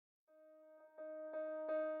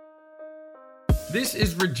This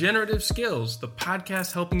is Regenerative Skills, the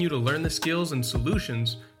podcast helping you to learn the skills and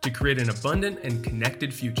solutions to create an abundant and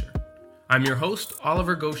connected future. I'm your host,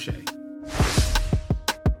 Oliver Gaucher.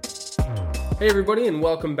 Hey everybody, and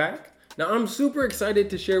welcome back. Now I'm super excited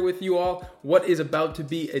to share with you all what is about to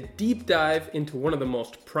be a deep dive into one of the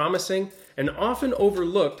most promising and often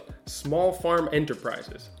overlooked small farm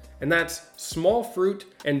enterprises, and that's small fruit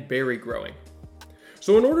and berry growing.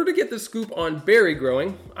 So in order to get the scoop on berry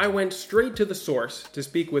growing, I went straight to the source to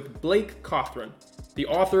speak with Blake Cothron, the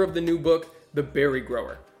author of the new book, The Berry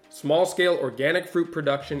Grower: Small-Scale Organic Fruit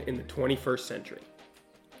Production in the 21st Century.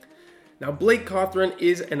 Now, Blake Cothron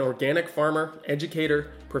is an organic farmer,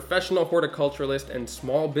 educator, professional horticulturalist, and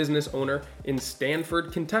small business owner in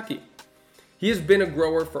Stanford, Kentucky. He has been a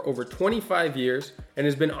grower for over 25 years and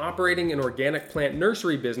has been operating an organic plant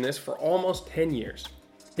nursery business for almost 10 years.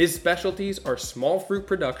 His specialties are small fruit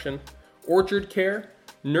production, orchard care,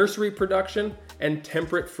 nursery production, and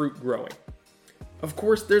temperate fruit growing. Of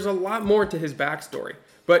course, there's a lot more to his backstory,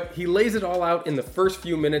 but he lays it all out in the first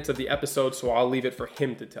few minutes of the episode, so I'll leave it for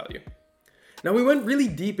him to tell you. Now, we went really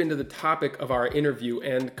deep into the topic of our interview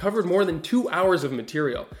and covered more than 2 hours of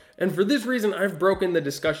material, and for this reason, I've broken the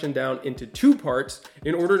discussion down into 2 parts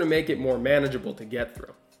in order to make it more manageable to get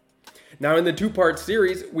through. Now, in the 2-part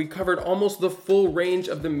series, we covered almost the full range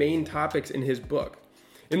of the main topics in his book.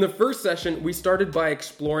 In the first session, we started by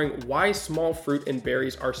exploring why small fruit and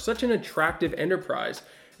berries are such an attractive enterprise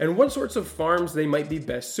and what sorts of farms they might be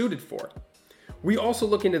best suited for. We also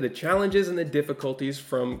look into the challenges and the difficulties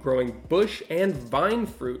from growing bush and vine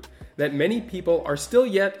fruit that many people are still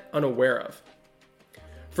yet unaware of.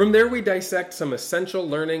 From there, we dissect some essential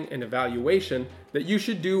learning and evaluation that you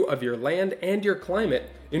should do of your land and your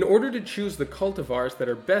climate in order to choose the cultivars that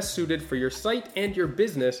are best suited for your site and your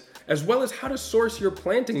business, as well as how to source your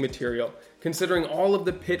planting material, considering all of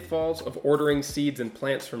the pitfalls of ordering seeds and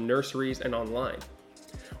plants from nurseries and online.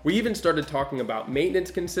 We even started talking about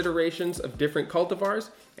maintenance considerations of different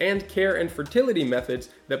cultivars and care and fertility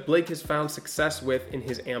methods that Blake has found success with in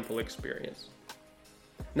his ample experience.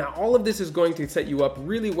 Now, all of this is going to set you up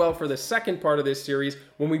really well for the second part of this series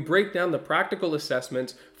when we break down the practical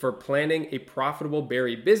assessments for planning a profitable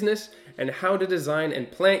berry business and how to design and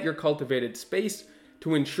plant your cultivated space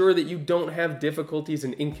to ensure that you don't have difficulties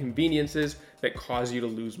and inconveniences that cause you to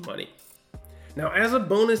lose money. Now, as a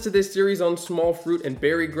bonus to this series on small fruit and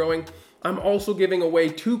berry growing, I'm also giving away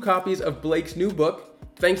 2 copies of Blake's new book,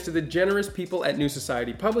 thanks to the generous people at New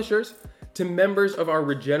Society Publishers, to members of our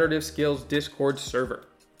Regenerative Skills Discord server.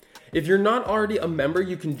 If you're not already a member,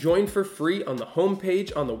 you can join for free on the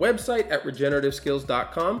homepage on the website at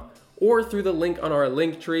regenerativeskills.com or through the link on our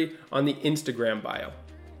link tree on the Instagram bio.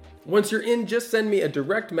 Once you're in, just send me a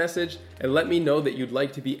direct message and let me know that you'd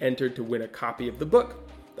like to be entered to win a copy of the book.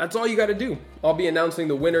 That's all you got to do. I'll be announcing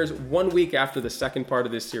the winners 1 week after the second part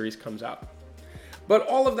of this series comes out. But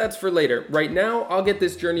all of that's for later. Right now, I'll get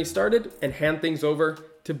this journey started and hand things over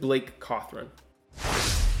to Blake Cothron.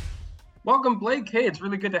 Welcome, Blake. Hey, it's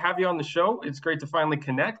really good to have you on the show. It's great to finally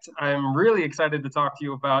connect. I'm really excited to talk to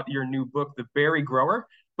you about your new book, The Berry Grower.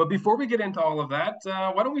 But before we get into all of that,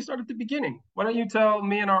 why don't we start at the beginning? Why don't you tell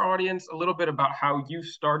me and our audience a little bit about how you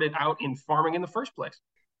started out in farming in the first place?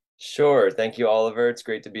 Sure. Thank you, Oliver. It's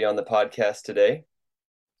great to be on the podcast today.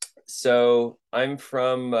 So I'm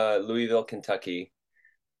from Louisville, Kentucky,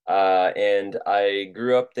 and I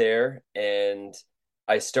grew up there, and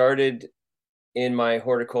I started in my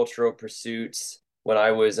horticultural pursuits when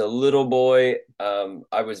I was a little boy.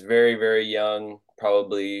 I was very, very young,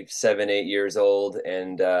 probably 7, 8 years old,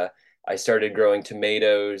 and I started growing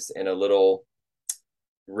tomatoes in a little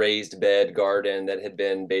raised bed garden that had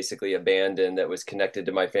been basically abandoned that was connected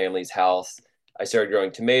to my family's house. I started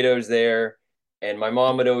growing tomatoes there, and my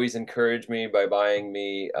mom would always encourage me by buying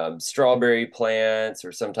me strawberry plants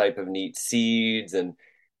or some type of neat seeds, and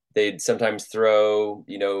they'd sometimes throw,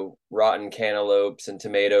 rotten cantaloupes and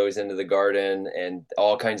tomatoes into the garden, and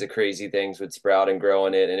all kinds of crazy things would sprout and grow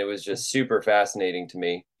in it. And it was just super fascinating to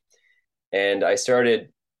me. And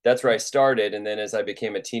that's where I started. And then as I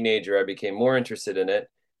became a teenager, I became more interested in it.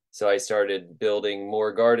 So I started building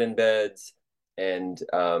more garden beds and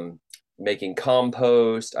making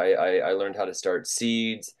compost. I learned how to start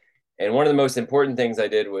seeds. And one of the most important things I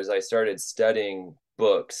did was I started studying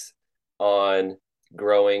books on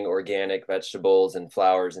growing organic vegetables and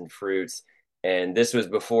flowers and fruits. And this was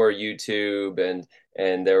before YouTube,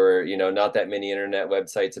 and there were, not that many internet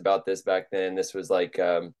websites about this back then. This was like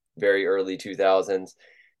very early 2000s.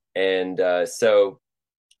 And so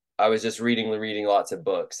I was just reading lots of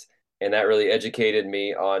books. and that really educated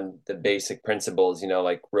me on the basic principles,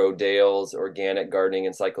 like Rodale's Organic Gardening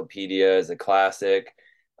Encyclopedia is a classic.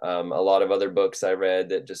 A lot of other books I read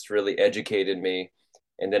that just really educated me.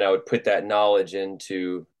 And then I would put that knowledge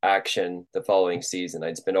into action the following season.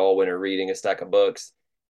 I'd spend all winter reading a stack of books.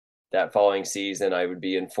 That following season, I would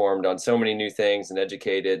be informed on so many new things and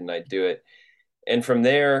educated, and I'd do it. And from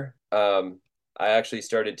there, I actually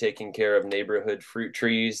started taking care of neighborhood fruit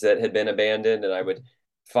trees that had been abandoned, and I would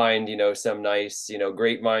find, some nice,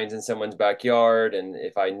 grapevines in someone's backyard. And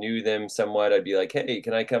if I knew them somewhat, I'd be like, hey,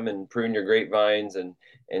 can I come and prune your grapevines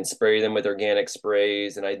and spray them with organic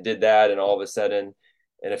sprays? And I did that, and all of a sudden,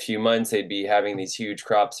 in a few months, they'd be having these huge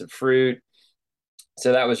crops of fruit.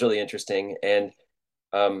 So that was really interesting. And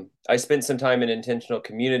I spent some time in intentional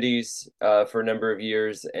communities for a number of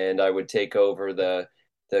years, and I would take over the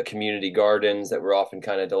community gardens that were often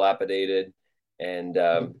kind of dilapidated. And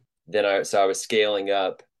then I was scaling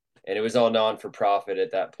up, and it was all non for profit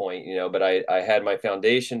at that point, But I had my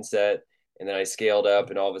foundation set, and then I scaled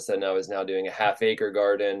up, and all of a sudden I was now doing a half-acre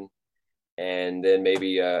garden, and then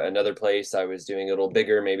maybe another place I was doing a little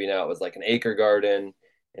bigger. Maybe now it was like an acre garden,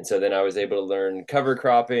 and so then I was able to learn cover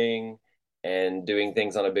cropping and doing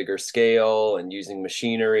things on a bigger scale and using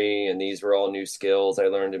machinery. And these were all new skills I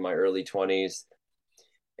learned in my early 20s.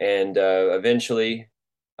 And eventually,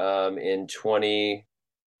 in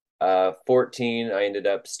 2014, I ended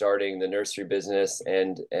up starting the nursery business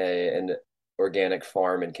and an organic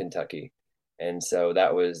farm in Kentucky. And so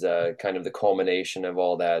that was kind of the culmination of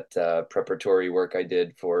all that preparatory work I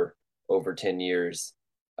did for over 10 years,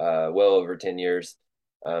 well over 10 years,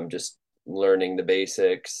 just learning the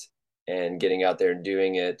basics and getting out there and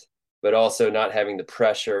doing it, but also not having the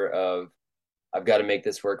pressure of, I've got to make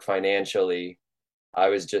this work financially. I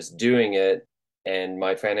was just doing it, and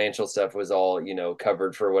my financial stuff was all,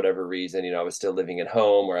 covered for whatever reason. I was still living at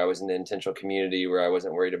home, or I was in an intentional community where I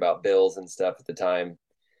wasn't worried about bills and stuff at the time.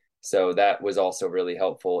 So that was also really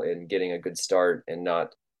helpful in getting a good start and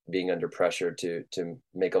not being under pressure to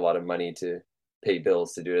make a lot of money to pay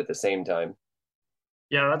bills to do it at the same time.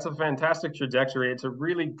 Yeah, that's a fantastic trajectory. It's a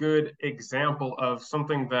really good example of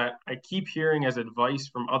something that I keep hearing as advice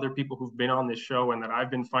from other people who've been on this show and that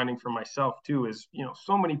I've been finding for myself too is,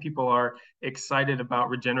 so many people are excited about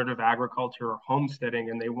regenerative agriculture or homesteading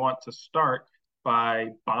and they want to start by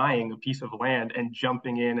buying a piece of land and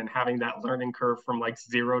jumping in and having that learning curve from like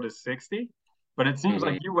 0 to 60. But it seems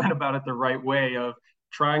like Mm-hmm. you went about it the right way of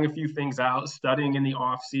trying a few things out, studying in the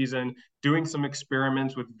off season, doing some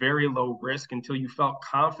experiments with very low risk until you felt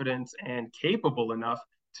confident and capable enough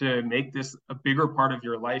to make this a bigger part of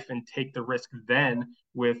your life and take the risk then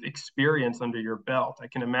with experience under your belt. I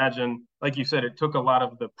can imagine, like you said, it took a lot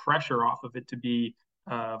of the pressure off of it to be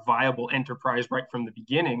a viable enterprise right from the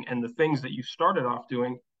beginning. And the things that you started off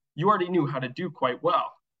doing, you already knew how to do quite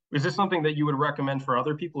well. Is this something that you would recommend for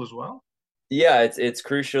other people as well? Yeah, it's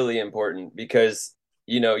crucially important because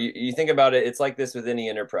you think about it, it's like this with any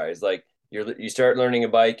enterprise. Like you start learning a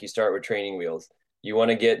bike, you start with training wheels. You want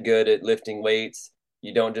to get good at lifting weights.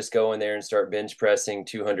 You don't just go in there and start bench pressing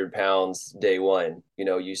 200 pounds day one.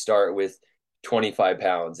 You start with 25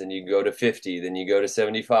 pounds, and you go to 50, then you go to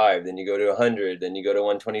 75, then you go to 100, then you go to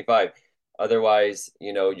 125. Otherwise,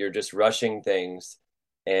 you're just rushing things,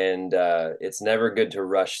 and it's never good to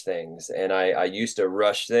rush things. And I used to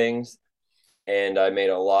rush things, and I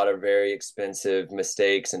made a lot of very expensive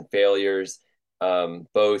mistakes and failures,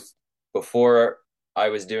 both before I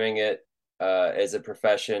was doing it as a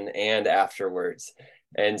profession and afterwards.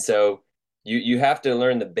 And so you have to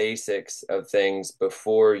learn the basics of things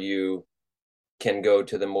before you can go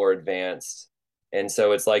to the more advanced. And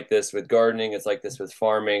so it's like this with gardening, it's like this with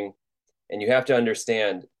farming. And you have to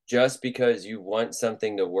understand, just because you want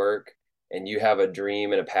something to work and you have a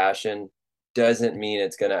dream and a passion doesn't mean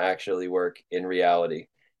it's going to actually work in reality.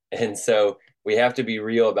 And so we have to be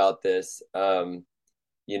real about this. You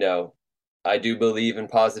know, I do believe in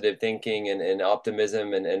positive thinking and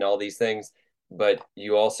optimism and all these things, but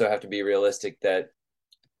you also have to be realistic that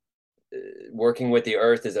working with the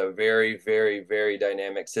earth is a very, very, very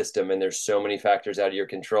dynamic system, and there's so many factors out of your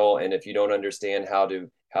control. And if you don't understand how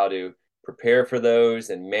to prepare for those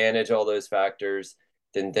and manage all those factors,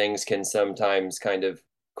 then things can sometimes kind of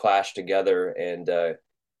clash together and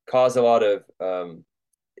cause a lot of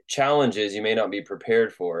challenges you may not be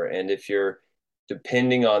prepared for. And if you're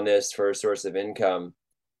depending on this for a source of income,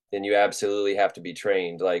 then you absolutely have to be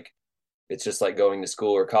trained. Like it's just like going to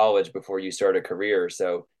school or college before you start a career.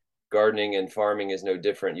 So gardening and farming is no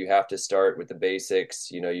different. You have to start with the basics.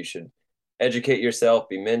 You should educate yourself,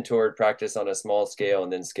 be mentored, practice on a small scale,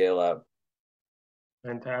 and then scale up.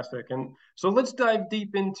 Fantastic. And so let's dive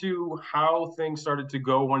deep into how things started to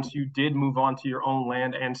go once you did move on to your own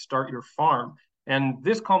land and start your farm. And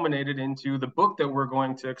this culminated into the book that we're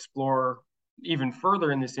going to explore even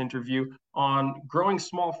further in this interview on growing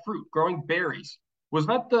small fruit, growing berries. Was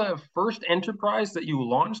that the first enterprise that you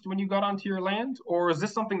launched when you got onto your land, or is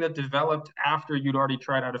this something that developed after you'd already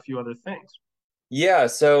tried out a few other things? Yeah,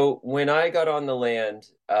 so when I got on the land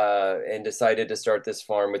and decided to start this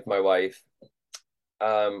farm with my wife,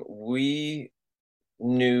 we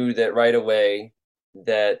knew that right away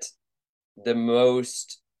that the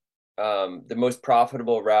most the most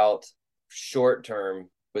profitable route short term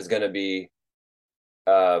was going to be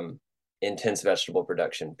um, intense vegetable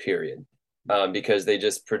production, period. Because they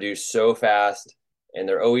just produce so fast and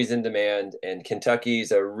they're always in demand. And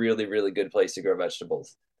Kentucky's a really, really good place to grow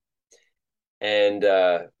vegetables and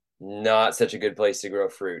not such a good place to grow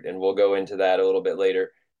fruit. And we'll go into that a little bit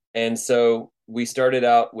later. And so we started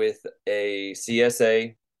out with a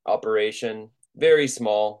CSA operation, very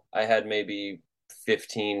small. I had maybe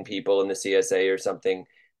 15 people in the CSA or something.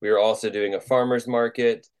 We were also doing a farmer's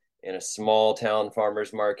market in a small town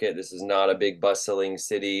farmer's market. This is not a big bustling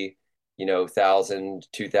city, 1,000,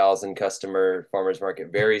 2,000 customer farmer's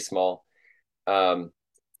market, very small. Um,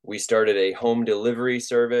 we started a home delivery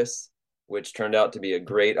service, which turned out to be a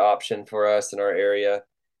great option for us in our area.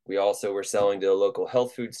 We also were selling to a local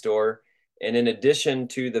health food store. And in addition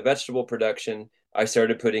to the vegetable production, I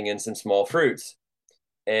started putting in some small fruits.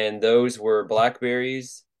 And those were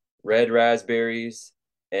blackberries, red raspberries,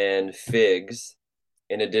 and figs,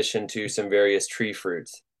 in addition to some various tree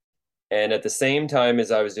fruits. And at the same time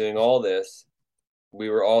as I was doing all this, we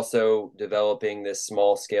were also developing this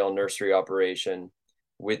small scale nursery operation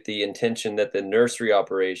with the intention that the nursery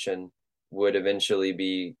operation would eventually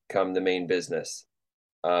become the main business,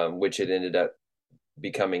 which it ended up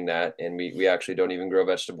becoming that. And we actually don't even grow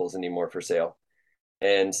vegetables anymore for sale.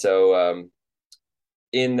 And so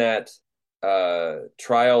in that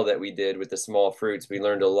trial that we did with the small fruits, we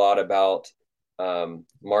learned a lot about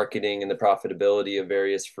marketing and the profitability of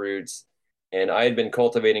various fruits. And I had been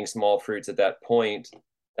cultivating small fruits at that point.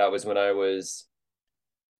 That was when I was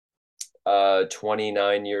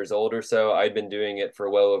 29 years old or so. I'd been doing it for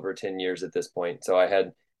well over 10 years at this point. So I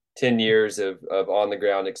had 10 years of on the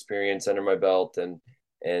ground experience under my belt and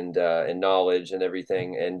knowledge and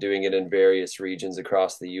everything, and doing it in various regions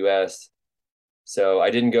across the US. So I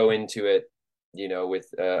didn't go into it, with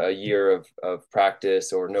a year of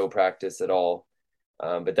practice or no practice at all.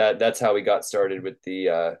 But that's how we got started with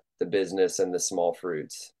the business and the small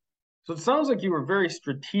fruits. So it sounds like you were very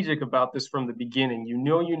strategic about this from the beginning. You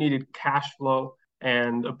know you needed cash flow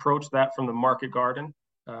and approach that from the market garden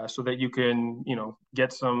so that you can,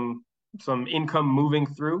 get some income moving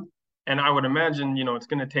through. And I would imagine, it's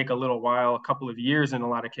going to take a little while, a couple of years in a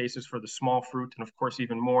lot of cases for the small fruit, and of course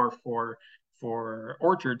even more for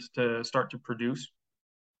orchards to start to produce.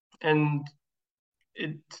 And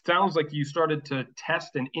it sounds like you started to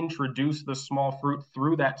test and introduce the small fruit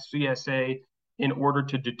through that CSA in order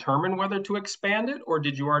to determine whether to expand it, or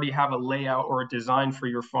did you already have a layout or a design for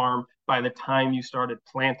your farm by the time you started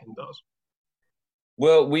planting those?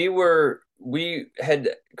 Well, we had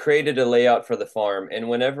created a layout for the farm, and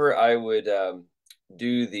whenever I would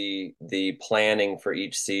do the planning for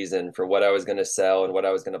each season for what I was going to sell and what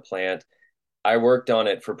I was going to plant, I worked on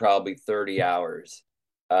it for probably 30 hours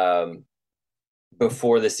um,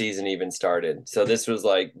 before the season even started. So this was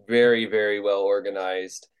like very, very well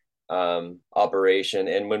organized operation.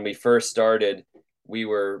 And when we first started, we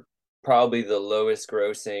were probably the lowest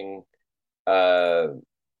grossing uh,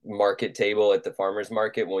 market table at the farmers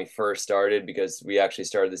market when we first started, because we actually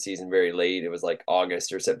started the season very late. It was like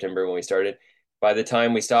August or September when we started. By the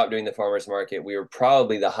time we stopped doing the farmers market, we were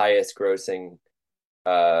probably the highest grossing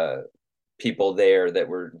uh, people there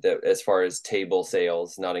that as far as table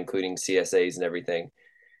sales, not including CSAs and everything.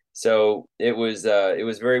 So it was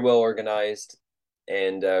very well organized,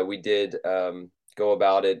 and we did go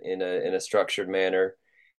about it in a structured manner.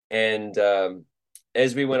 And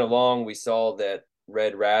as we went along, we saw that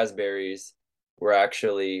red raspberries were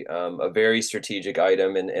actually a very strategic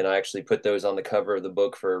item, and I actually put those on the cover of the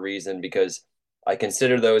book for a reason, because I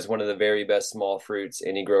consider those one of the very best small fruits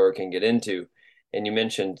any grower can get into. And you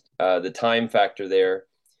mentioned the time factor there.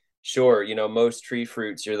 Sure, most tree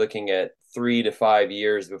fruits, you're looking at 3 to 5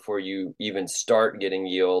 years before you even start getting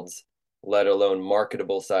yields, let alone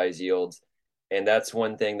marketable size yields. And that's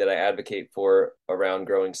one thing that I advocate for around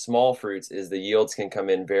growing small fruits is the yields can come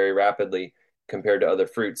in very rapidly compared to other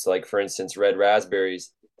fruits. Like for instance, red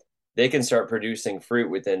raspberries, they can start producing fruit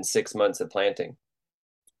within 6 months of planting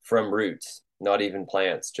from roots, not even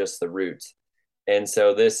plants, just the roots. And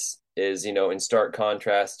so this is, in stark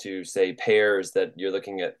contrast to, say, pears that you're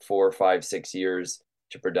looking at 4, 5, 6 years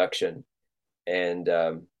to production. And,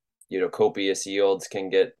 copious yields can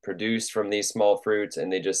get produced from these small fruits,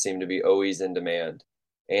 and they just seem to be always in demand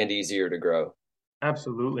and easier to grow.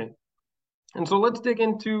 Absolutely. And so let's dig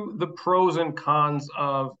into the pros and cons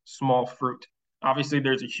of small fruit. Obviously,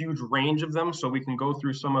 there's a huge range of them, so we can go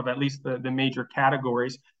through some of at least the major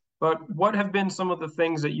categories. But what have been some of the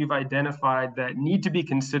things that you've identified that need to be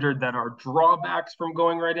considered that are drawbacks from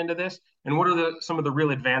going right into this? And what are some of the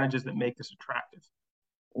real advantages that make this attractive?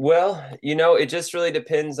 Well, it just really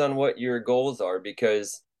depends on what your goals are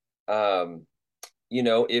because um,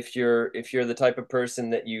 if you're the type of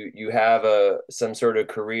person that you have some sort of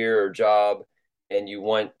career or job and you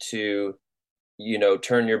want to,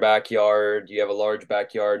 turn your backyard, you have a large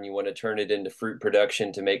backyard and you want to turn it into fruit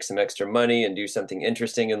production to make some extra money and do something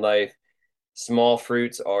interesting in life, small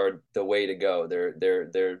fruits are the way to go.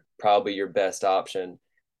 They're probably your best option,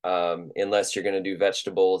 unless you're going to do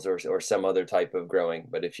vegetables or some other type of growing.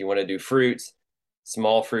 But if you want to do fruits,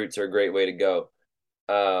 small fruits are a great way to go.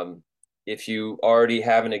 If you already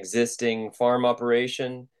have an existing farm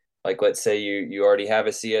operation, like let's say you already have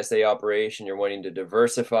a CSA operation, you're wanting to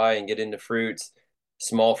diversify and get into fruits,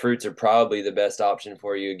 small fruits are probably the best option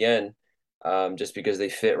for you again, just because they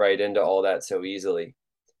fit right into all that so easily.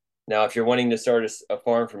 Now, if you're wanting to start a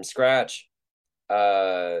farm from scratch,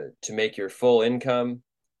 to make your full income,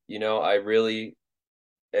 I really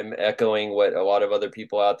am echoing what a lot of other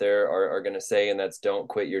people out there are going to say, and that's don't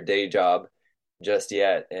quit your day job just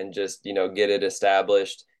yet, and just get it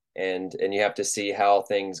established, and you have to see how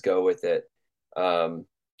things go with it. Um,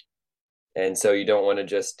 and so you don't want to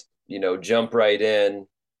just jump right in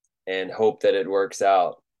and hope that it works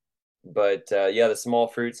out. But yeah, the small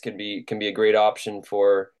fruits can be a great option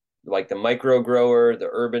for like the micro grower, the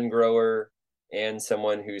urban grower, and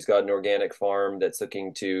someone who's got an organic farm that's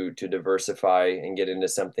looking to diversify and get into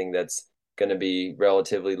something that's going to be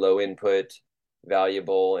relatively low input,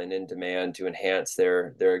 valuable, and in demand to enhance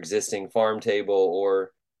their existing farm table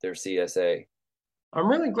or their CSA. I'm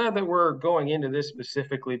really glad that we're going into this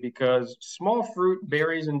specifically because small fruit,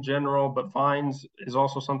 berries in general, but vines is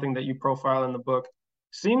also something that you profile in the book,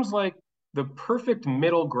 seems like the perfect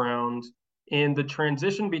middle ground in the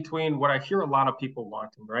transition between what I hear a lot of people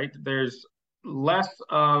wanting, right? There's less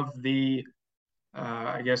of the,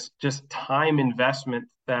 I guess, just time investment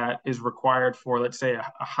that is required for, let's say,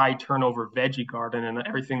 a high turnover veggie garden and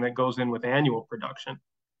everything that goes in with annual production.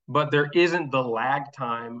 But there isn't the lag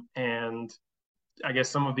time and I guess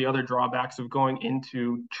some of the other drawbacks of going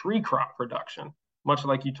into tree crop production, much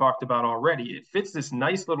like you talked about already. It fits this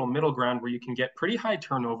nice little middle ground where you can get pretty high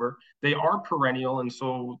turnover. They are perennial, and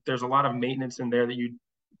so there's a lot of maintenance in there that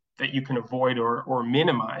you can avoid or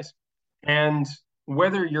minimize. And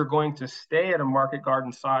whether you're going to stay at a market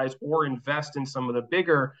garden size or invest in some of the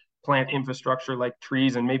bigger plant infrastructure like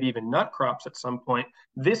trees and maybe even nut crops at some point,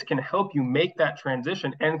 this can help you make that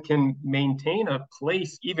transition and can maintain a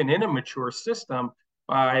place even in a mature system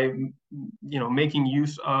by making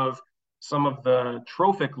use of some of the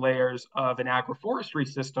trophic layers of an agroforestry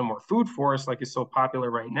system or food forest like is so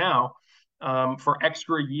popular right now, for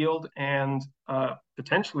extra yield and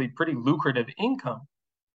potentially pretty lucrative income.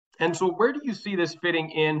 And so, where do you see this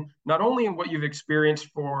fitting in, not only in what you've experienced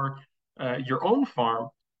for your own farm,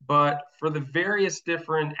 but for the various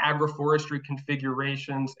different agroforestry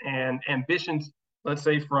configurations and ambitions, let's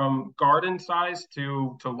say from garden size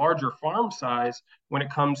to larger farm size, when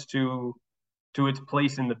it comes to its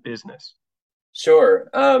place in the business? Sure.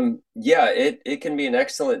 Yeah, it can be an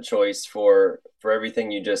excellent choice for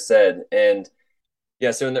everything you just said. And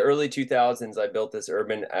yeah, so in the early 2000s, I built this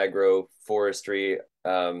urban agroforestry,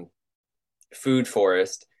 food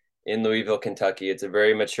forest in Louisville, Kentucky. It's a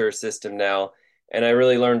very mature system now, and I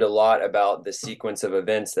really learned a lot about the sequence of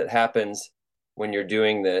events that happens when you're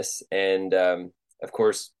doing this. And of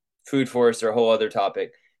course, food forests are a whole other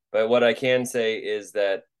topic. But what I can say is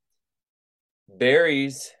that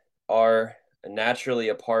berries are naturally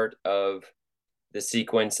a part of the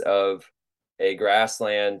sequence of a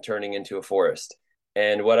grassland turning into a forest.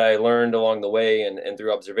 And what I learned along the way and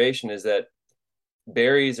through observation is that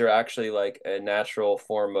berries are actually like a natural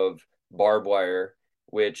form of barbed wire,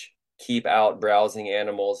 which keep out browsing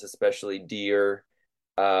animals, especially deer,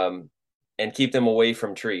 um, and keep them away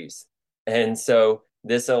from trees. And so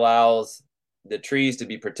this allows the trees to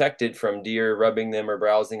be protected from deer rubbing them or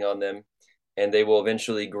browsing on them, and they will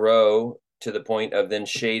eventually grow to the point of then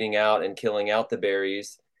shading out and killing out the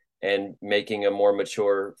berries and making a more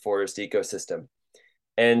mature forest ecosystem.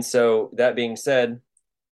 And so, that being said,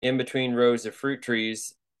 in between rows of fruit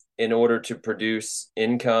trees in order to produce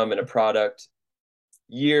income and a product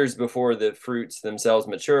years before the fruits themselves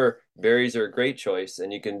mature, berries are a great choice.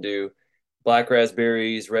 And you can do black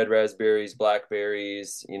raspberries, red raspberries,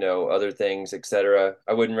 blackberries, other things, etc.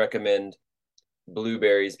 I wouldn't recommend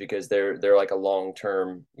blueberries because they're like a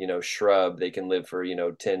long-term, shrub. They can live for,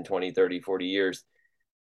 10, 20, 30, 40 years.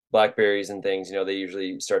 Blackberries and things, they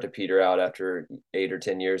usually start to peter out after 8 or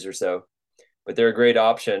 10 years or so. But they're a great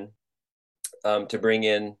option to bring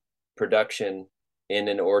in production in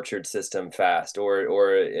an orchard system fast,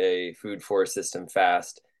 or a food forest system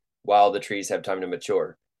fast, while the trees have time to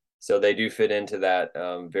mature. So they do fit into that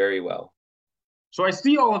very well. So I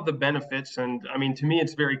see all of the benefits, and I mean, to me,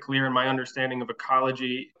 it's very clear in my understanding of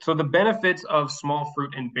ecology. So the benefits of small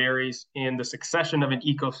fruit and berries in the succession of an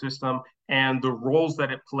ecosystem and the roles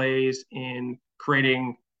that it plays in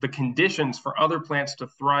creating the conditions for other plants to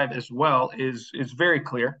thrive as well is very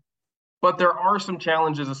clear. But there are some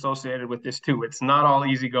challenges associated with this too. It's not all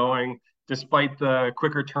easygoing. Despite the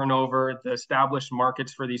quicker turnover, the established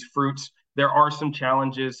markets for these fruits, there are some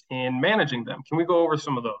challenges in managing them. Can we go over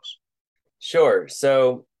some of those? Sure.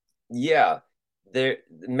 So, yeah, there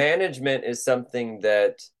management is something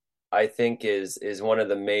that I think is one of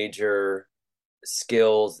the major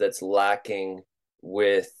skills that's lacking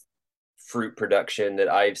with fruit production that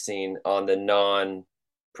I've seen on the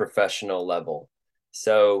non-professional level.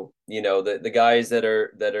 So, the guys that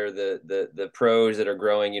are the pros that are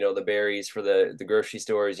growing, the berries for the grocery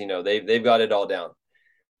stores, they've got it all down.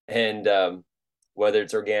 And whether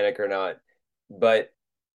it's organic or not. But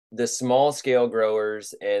the small scale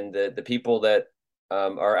growers and the people that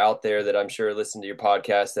are out there that I'm sure listen to your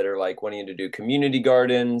podcast that are like wanting to do community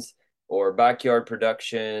gardens or backyard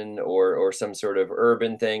production or some sort of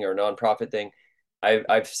urban thing or nonprofit thing.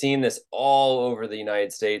 I've seen this all over the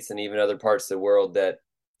United States and even other parts of the world that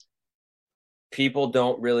people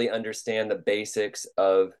don't really understand the basics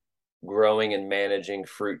of growing and managing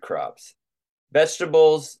fruit crops.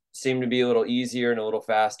 Vegetables seem to be a little easier and a little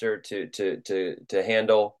faster to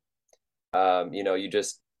handle. You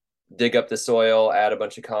just dig up the soil, add a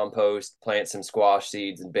bunch of compost, plant some squash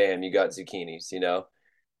seeds, and bam, you got zucchinis.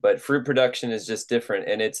 But fruit production is just different,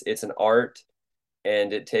 and it's an art,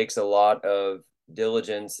 and it takes a lot of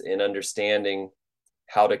diligence in understanding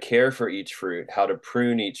how to care for each fruit, how to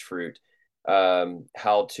prune each fruit,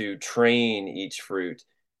 how to train each fruit,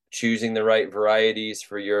 choosing the right varieties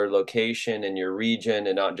for your location and your region,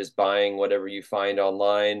 and not just buying whatever you find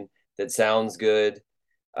online that sounds good.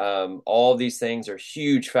 All of these things are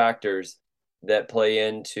huge factors that play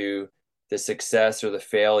into the success or the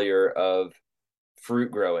failure of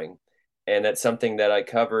fruit growing. And that's something that I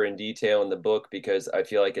cover in detail in the book because I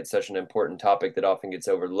feel like it's such an important topic that often gets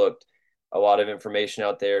overlooked. A lot of information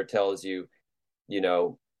out there tells you, you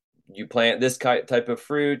know, you plant this type of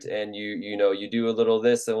fruit and you do a little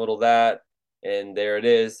this and a little that, and there it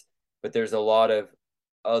is. But there's a lot of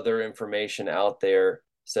other information out there,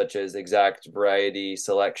 such as exact variety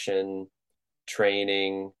selection,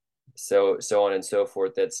 training, so on and so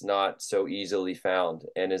forth, that's not so easily found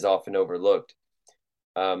and is often overlooked.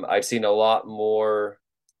 I've seen a lot more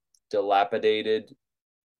dilapidated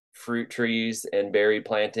fruit trees and berry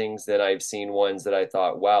plantings than I've seen ones that I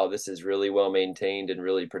thought, wow, this is really well maintained and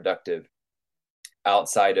really productive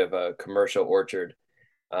outside of a commercial orchard.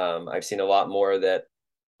 I've seen a lot more that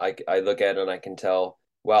I look at and I can tell,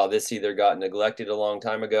 wow, this either got neglected a long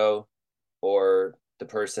time ago or the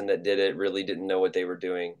person that did it really didn't know what they were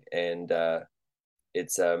doing, and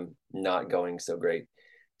it's not going so great.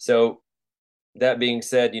 So that being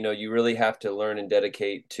said, you really have to learn and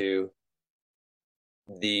dedicate to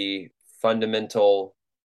the fundamental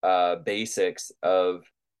basics of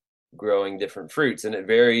growing different fruits, and it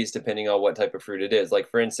varies depending on what type of fruit it is. Like,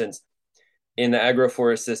 for instance, in the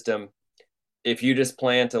agroforest system, if you just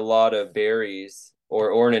plant a lot of berries,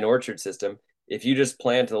 or in an orchard system, if you just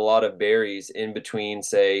plant a lot of berries in between,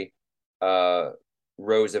 say,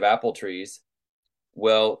 rows of apple trees,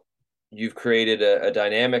 well, you've created a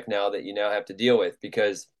dynamic now that you now have to deal with,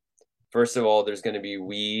 because first of all, there's going to be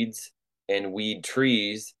weeds and weed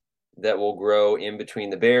trees that will grow in between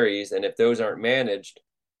the berries. And if those aren't managed,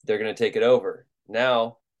 they're going to take it over.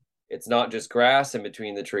 Now, it's not just grass in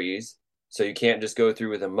between the trees. So you can't just go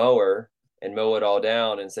through with a mower and mow it all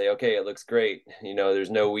down and say, okay, it looks great. There's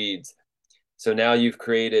no weeds. So now you've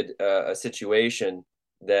created a situation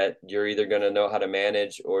that you're either going to know how to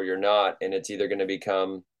manage or you're not. And it's either going to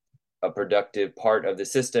become a productive part of the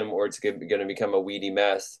system or it's going to become a weedy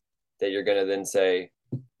mess that you're going to then say,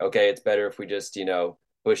 okay, it's better if we just,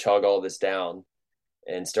 bush hog all this down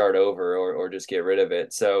and start over, or just get rid of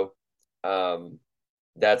it. So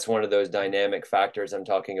that's one of those dynamic factors I'm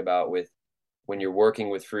talking about with when you're working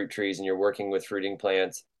with fruit trees and you're working with fruiting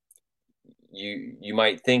plants. You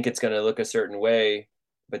might think it's going to look a certain way,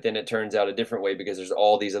 but then it turns out a different way because there's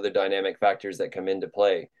all these other dynamic factors that come into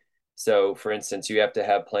play. So, for instance, you have to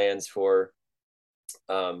have plans for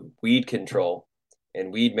weed control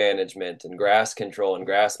and weed management and grass control and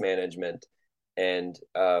grass management, and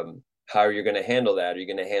how you're going to handle that. Are you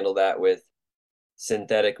going to handle that with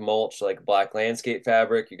synthetic mulch like black landscape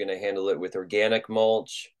fabric? You're going to handle it with organic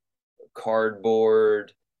mulch,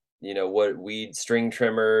 cardboard, what weed string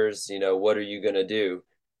trimmers, what are you going to do?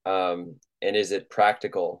 And is it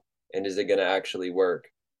practical? And is it going to actually work?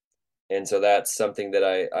 And so that's something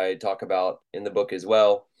that I talk about in the book as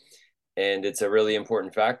well. And it's a really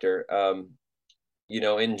important factor.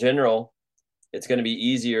 In general, it's going to be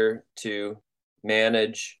easier to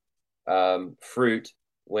manage fruit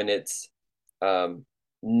when it's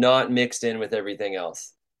not mixed in with everything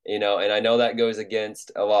else, and I know that goes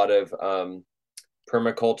against a lot of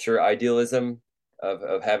permaculture idealism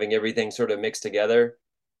of having everything sort of mixed together.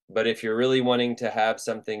 But if you're really wanting to have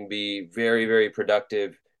something be very, very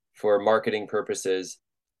productive for marketing purposes,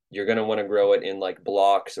 you're going to want to grow it in like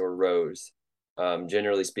blocks or rows.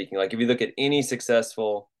 Generally speaking, like if you look at any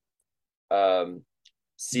successful um,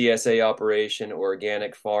 CSA operation or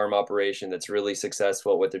organic farm operation that's really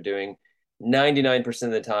successful at what they're doing, 99%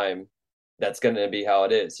 of the time, that's going to be how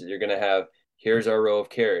it is. You're going to have, here's our row of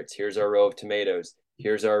carrots, here's our row of tomatoes,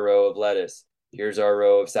 here's our row of lettuce, here's our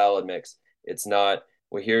row of salad mix. It's not,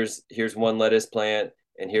 well, here's one lettuce plant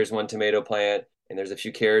and here's one tomato plant and there's a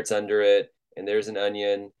few carrots under it and there's an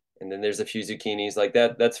onion and then there's a few zucchinis. Like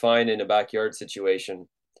that's fine in a backyard situation.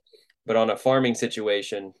 But on a farming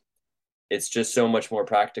situation, it's just so much more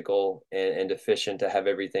practical and efficient to have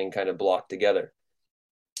everything kind of blocked together.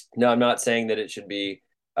 Now, I'm not saying that it should be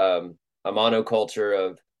a monoculture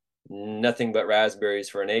of nothing but raspberries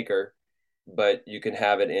for an acre, but you can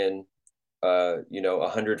have it in,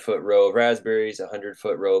 100-foot row of raspberries,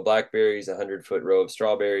 100-foot row of blackberries, 100-foot row of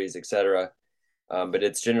strawberries, etc. But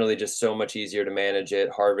it's generally just so much easier to manage it,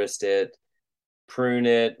 harvest it, prune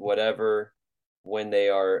it, whatever, when they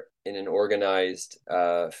are in an organized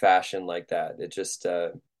fashion like that. It just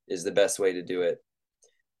is the best way to do it.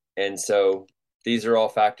 And so these are all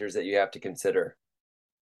factors that you have to consider.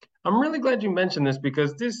 I'm really glad you mentioned this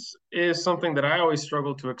because this is something that I always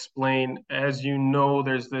struggle to explain. As you know,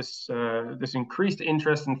 there's this increased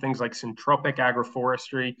interest in things like syntropic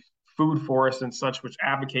agroforestry, food forests, and such, which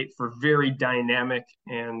advocate for very dynamic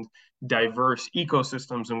and diverse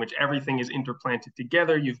ecosystems in which everything is interplanted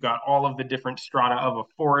together. You've got all of the different strata of a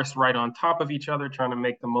forest right on top of each other, trying to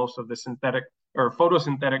make the most of the synthetic or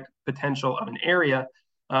photosynthetic potential of an area.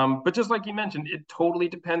 But just like you mentioned, it totally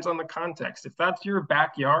depends on the context. If that's your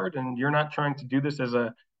backyard and you're not trying to do this as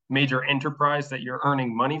a major enterprise that you're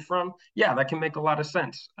earning money from, yeah, that can make a lot of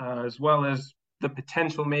sense. As well as the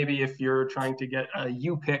potential, maybe if you're trying to get a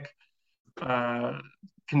U-pick uh,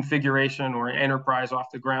 configuration or an enterprise off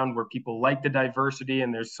the ground where people like the diversity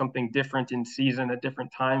and there's something different in season at different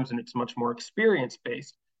times and it's much more experience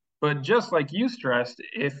based. But just like you stressed,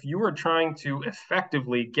 if you are trying to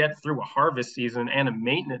effectively get through a harvest season and a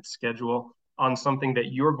maintenance schedule on something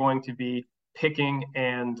that you're going to be picking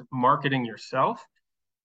and marketing yourself,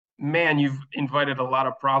 man, you've invited a lot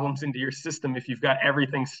of problems into your system if you've got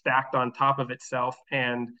everything stacked on top of itself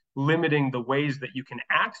and limiting the ways that you can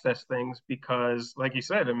access things because, like you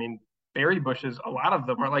said, I mean, berry bushes, a lot of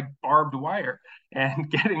them are like barbed wire,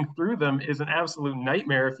 and getting through them is an absolute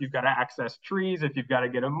nightmare if you've got to access trees, if you've got to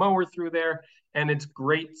get a mower through there. And it's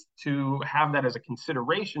great to have that as a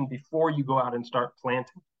consideration before you go out and start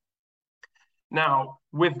planting. Now,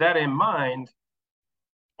 with that in mind,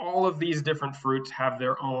 all of these different fruits have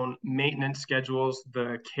their own maintenance schedules,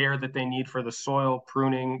 the care that they need for the soil,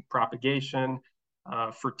 pruning, propagation,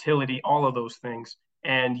 fertility, all of those things.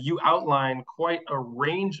 And you outline quite a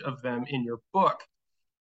range of them in your book.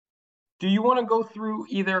 Do you want to go through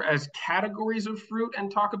either as categories of fruit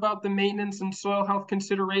and talk about the maintenance and soil health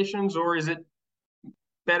considerations, or is it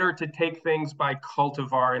better to take things by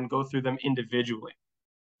cultivar and go through them individually?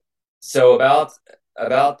 So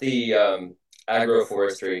about the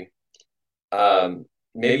agroforestry,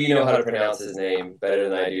 maybe you know how to pronounce his name better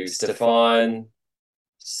than I do. Stefan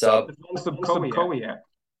Sub Subkowiak.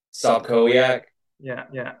 Sobkowiak. Yeah,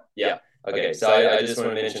 yeah. Yeah. Okay. So I just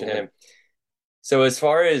want to mention him. So as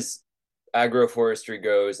far as agroforestry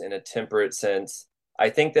goes in a temperate sense,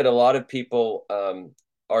 I think that a lot of people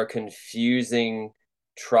are confusing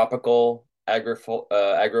tropical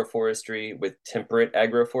agroforestry with temperate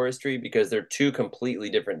agroforestry because they're two completely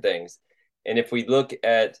different things. And if we look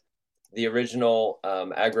at the original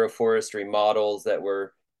agroforestry models that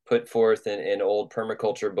were put forth in old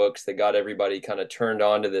permaculture books that got everybody kind of turned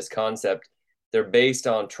on to this concept, they're based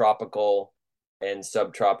on tropical and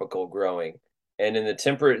subtropical growing. And in the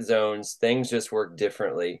temperate zones, things just work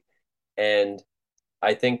differently. And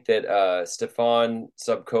I think that Stefan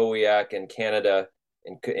Subkowiak in Canada,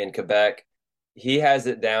 in Quebec, he has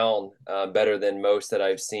it down better than most that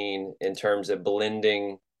I've seen in terms of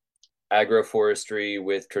blending agroforestry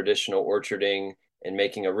with traditional orcharding and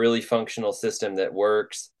making a really functional system that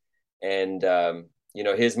works. And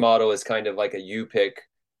his model is kind of like a U-pick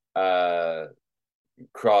uh,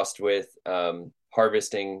 crossed with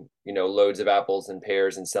harvesting, loads of apples and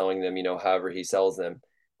pears and selling them, however he sells them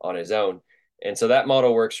on his own. And so that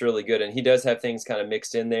model works really good. And he does have things kind of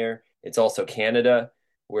mixed in there. It's also Canada,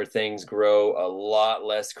 where things grow a lot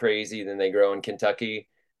less crazy than they grow in Kentucky.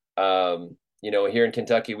 Here in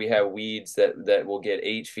Kentucky, we have weeds that will get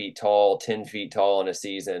 8 feet tall, 10 feet tall in a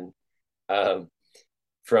season um,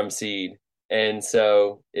 from seed. And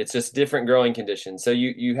so it's just different growing conditions. So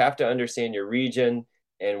you have to understand your region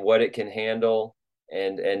and what it can handle,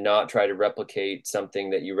 and not try to replicate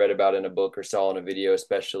something that you read about in a book or saw in a video,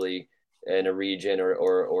 especially in a region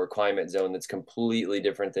or climate zone that's completely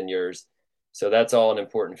different than yours. So that's all an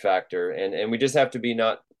important factor. And we just have to be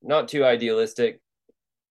not too idealistic.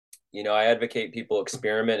 I advocate people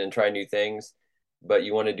experiment and try new things, but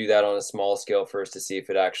you want to do that on a small scale first to see if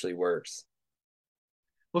it actually works.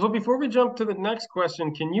 Well, so before we jump to the next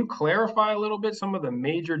question, can you clarify a little bit some of the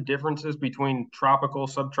major differences between tropical,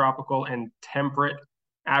 subtropical, and temperate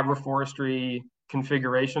agroforestry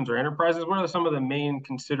configurations or enterprises? What are some of the main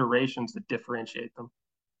considerations that differentiate them?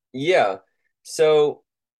 Yeah. So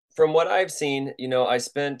from what I've seen, I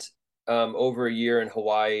spent over a year in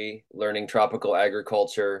Hawaii learning tropical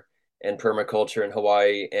agriculture and permaculture in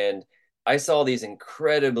Hawaii. And I saw these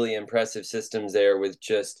incredibly impressive systems there with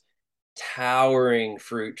just towering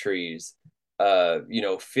fruit trees,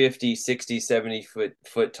 50, 60, 70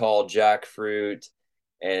 foot tall jackfruit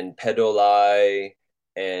and pedolai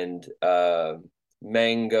and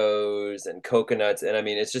mangoes and coconuts. And I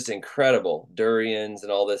mean, it's just incredible. Durians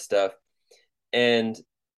and all this stuff. And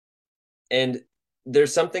and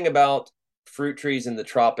there's something about fruit trees in the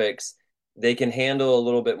tropics. They can handle a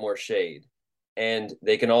little bit more shade, and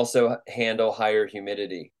they can also handle higher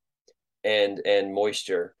humidity and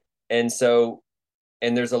moisture. And so,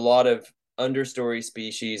 and there's a lot of understory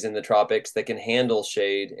species in the tropics that can handle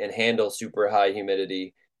shade and handle super high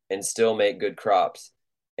humidity and still make good crops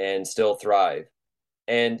and still thrive.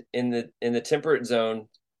 And in the temperate zone,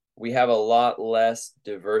 we have a lot less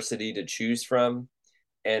diversity to choose from,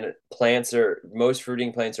 and most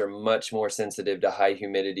fruiting plants are much more sensitive to high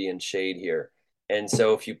humidity and shade here. And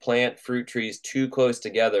so if you plant fruit trees too close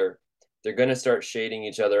together, they're going to start shading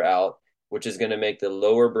each other out, which is going to make the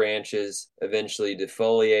lower branches eventually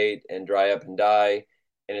defoliate and dry up and die.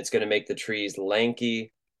 And it's going to make the trees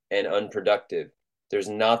lanky and unproductive. There's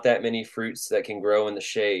not that many fruits that can grow in the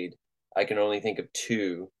shade. I can only think of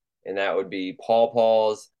two, and that would be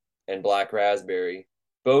pawpaws and black raspberry,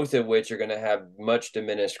 both of which are going to have much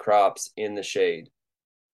diminished crops in the shade.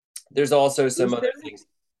 There's also some other things.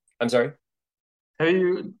 I'm sorry?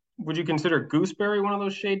 Would you consider gooseberry one of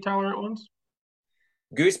those shade tolerant ones?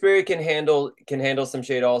 Gooseberry can handle some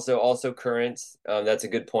shade also. Also currants. That's a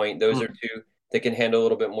good point. Those are two that can handle a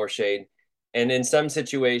little bit more shade. And in some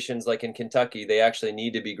situations, like in Kentucky, they actually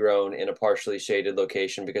need to be grown in a partially shaded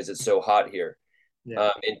location because it's so hot here.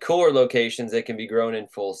 Yeah. In cooler locations, they can be grown in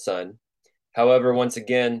full sun. However, once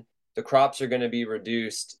again, the crops are going to be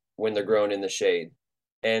reduced when they're grown in the shade.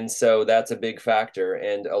 And so that's a big factor.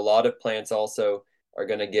 And a lot of plants also are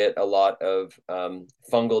going to get a lot of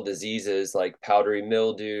fungal diseases like powdery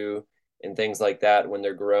mildew and things like that when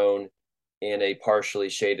they're grown in a partially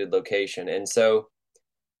shaded location. And so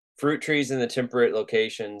fruit trees in the temperate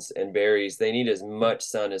locations and berries, they need as much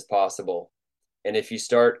sun as possible. And if you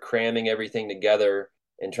start cramming everything together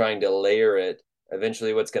and trying to layer it,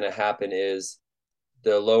 eventually what's going to happen is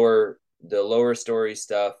the lower story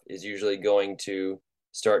stuff is usually going to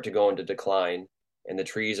start to go into decline, and the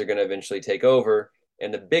trees are going to eventually take over,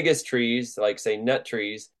 and the biggest trees, like say nut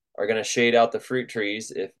trees, are going to shade out the fruit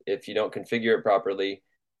trees if you don't configure it properly,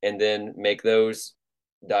 and then make those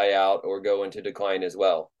die out or go into decline as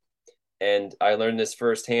well. And I learned this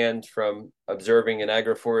firsthand from observing an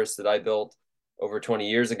agroforest that I built over 20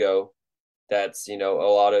 years ago. That's, in a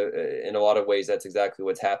lot of ways, that's exactly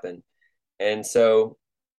what's happened. And so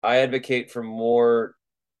I advocate for more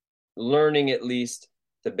learning at least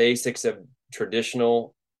the basics of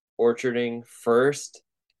traditional orcharding first,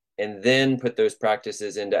 and then put those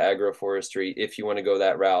practices into agroforestry if you want to go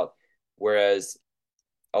that route. whereas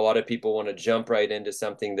a lot of people want to jump right into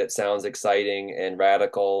something that sounds exciting and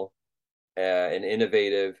radical and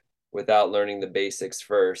innovative without learning the basics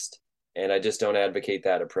first. And I just don't advocate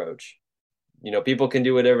that approach. People can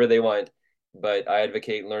do whatever they want, but I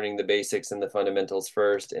advocate learning the basics and the fundamentals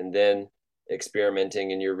first, and then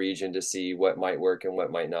experimenting in your region to see what might work and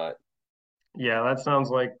what might not. Yeah, that sounds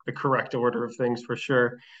like the correct order of things for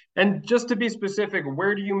sure. And just to be specific,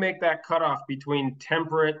 where do you make that cutoff between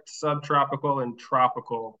temperate, subtropical, and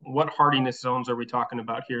tropical? What hardiness zones are we talking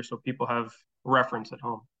about here so people have reference at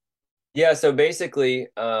home? Yeah, so basically,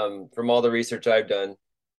 from all the research I've done,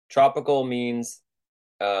 tropical means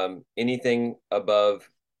anything above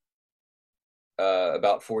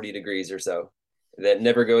about 40 degrees or so. That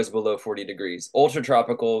never goes below 40 degrees. Ultra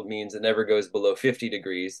tropical means it never goes below 50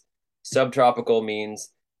 degrees. Subtropical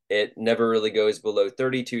means it never really goes below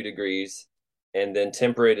 32 degrees. And then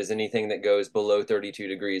temperate is anything that goes below 32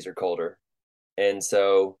 degrees or colder. And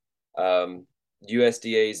so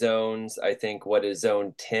USDA zones, I think, what is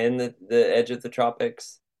zone 10, the edge of the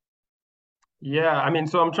tropics? Yeah, I mean,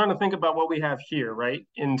 so I'm trying to think about what we have here, right?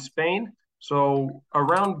 In Spain, so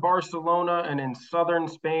around Barcelona and in southern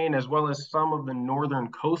Spain, as well as some of the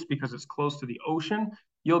northern coast because it's close to the ocean,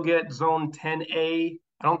 you'll get zone 10A.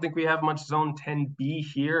 I don't think we have much zone 10B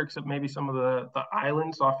here, except maybe some of the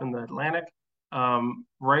islands off in the Atlantic.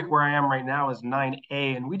 Right where I am right now is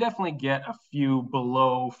 9A, and we definitely get a few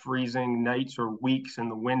below freezing nights or weeks in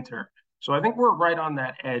the winter. So I think we're right on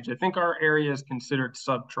that edge. I think our area is considered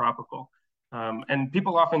subtropical. And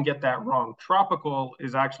people often get that wrong. Tropical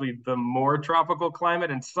is actually the more tropical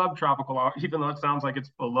climate, and subtropical, even though it sounds like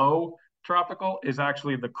it's below tropical, is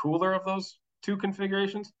actually the cooler of those two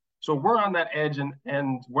configurations. So we're on that edge,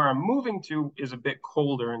 and where I'm moving to is a bit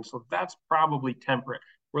colder, and so that's probably temperate.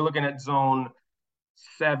 We're looking at zone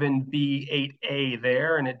 7B, 8A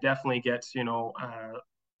there, and it definitely gets,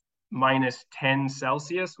 minus 10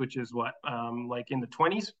 Celsius, which is what, like in the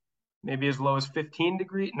 20s, maybe as low as 15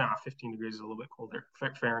 degrees. Nah, 15 degrees is a little bit colder,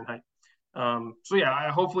 Fahrenheit. So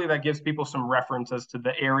yeah, hopefully that gives people some reference as to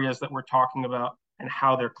the areas that we're talking about and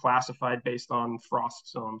how they're classified based on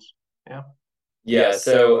frost zones. Yeah. Yeah,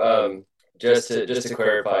 so just to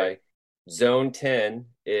clarify, zone 10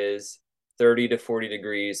 is 30 to 40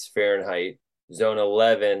 degrees Fahrenheit. Zone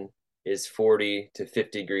 11 is 40 to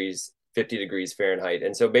 50 degrees Fahrenheit.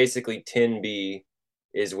 And so basically 10B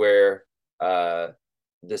is where the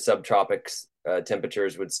subtropics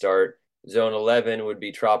temperatures would start. Zone 11 would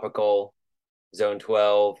be tropical. Zone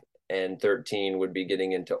 12 and 13 would be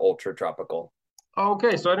getting into ultra tropical.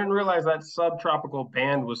 Okay, so I didn't realize that subtropical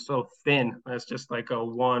band was so thin. That's just like a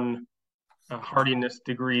hardiness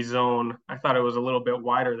degree zone. I thought it was a little bit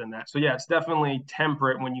wider than that. So yeah, it's definitely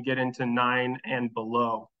temperate when you get into 9 and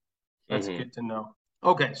below. That's Mm-hmm. good to know.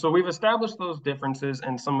 Okay, so we've established those differences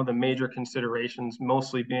and some of the major considerations,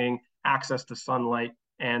 mostly being access to sunlight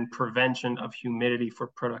and prevention of humidity for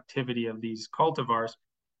productivity of these cultivars.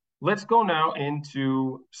 Let's go now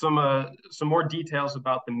into some more details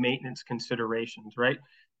about the maintenance considerations, right?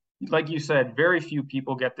 Like you said, very few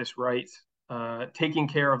people get this right. Taking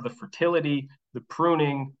care of the fertility, the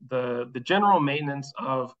pruning, the general maintenance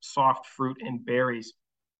of soft fruit and berries.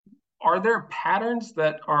 Are there patterns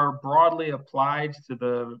that are broadly applied to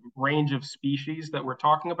the range of species that we're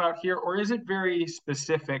talking about here, or is it very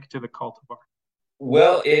specific to the cultivar?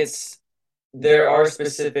 Well, there are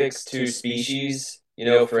specifics to species.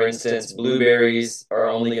 For instance, blueberries are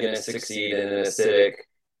only going to succeed in an acidic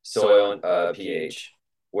soil pH,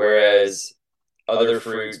 whereas most other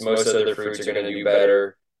fruits are going to do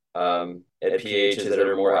better at pHs that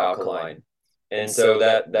are more alkaline. And so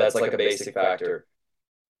that's like a basic factor.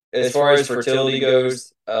 As far as fertility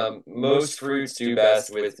goes, most fruits do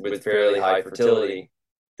best with fairly high fertility.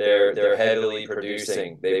 They're heavily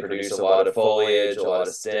producing. They produce a lot of foliage, a lot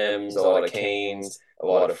of stems, a lot of canes, a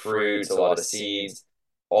lot of fruits, a lot of seeds.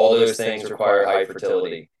 All those things require high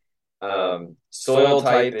fertility. Soil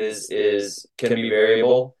type is can be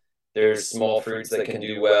variable. There's small fruits that can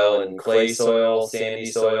do well in clay soil, sandy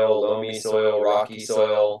soil, loamy soil, rocky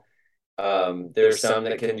soil. There's some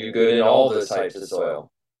that can do good in all those types of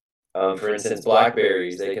soil. For instance,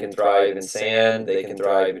 blackberries, they can thrive in sand, they can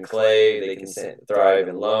thrive in clay, they can thrive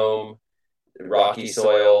in loam, rocky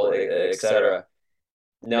soil, etc.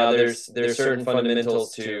 Now, there's certain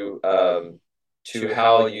fundamentals to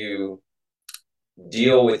how you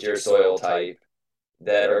deal with your soil type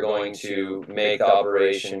that are going to make the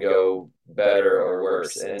operation go better or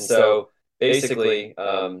worse. And so, basically,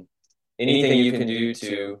 anything you can do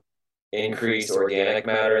to increase organic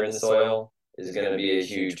matter in the soil is going to be a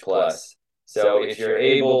huge plus. So if you're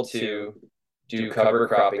able to do cover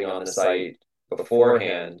cropping on the site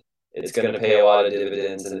beforehand, it's going to pay a lot of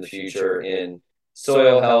dividends in the future in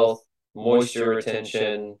soil health, moisture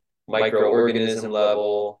retention, microorganism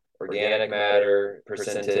level, organic matter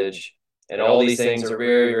percentage, and all these things are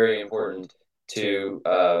very, very important to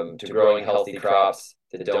growing healthy crops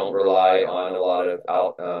that don't rely on a lot of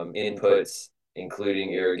inputs,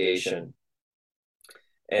 including irrigation.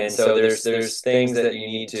 And so there's things that you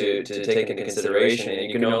need to take into consideration, and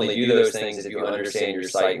you can only do those things if you understand your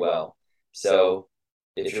site well. So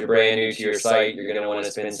if you're brand new to your site, you're going to want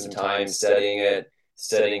to spend some time studying it,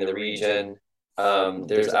 studying the region.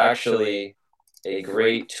 There's actually a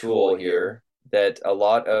great tool here that a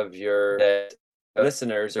lot of your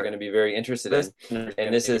listeners are going to be very interested in,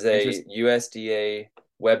 and this is a USDA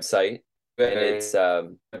website, and it's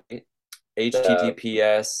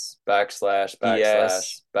HTTPS backslash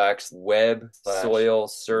backslash backslash web soil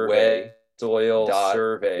survey soil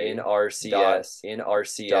survey NRCS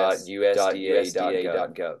dot USDA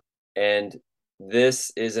dot gov. And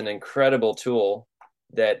this is an incredible tool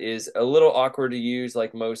that is a little awkward to use,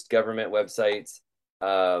 like most government websites.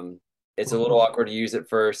 It's a little awkward to use at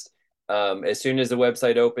first. As soon as the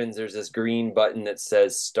website opens, there's this green button that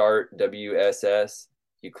says Start WSS.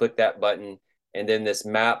 You click that button, and then this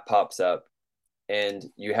map pops up, and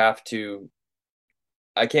you have to.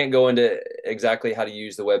 I can't go into exactly how to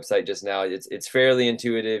use the website just now. It's fairly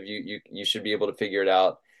intuitive. You should be able to figure it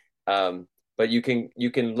out. But you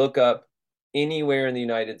can look up anywhere in the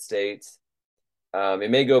United States.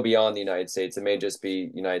 It may go beyond the United States. It may just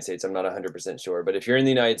be United States. I'm not 100% sure. But if you're in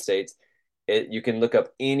the United States, you can look up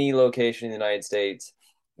any location in the United States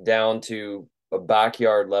down to a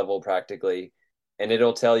backyard level practically, and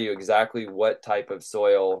it'll tell you exactly what type of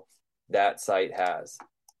soil that site has.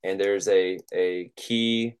 And there's a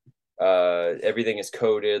key, everything is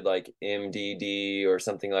coded like MDD or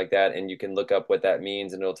something like that, and you can look up what that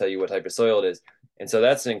means, and it'll tell you what type of soil it is. And so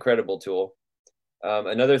that's an incredible tool.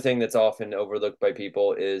 Another thing that's often overlooked by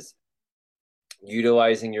people is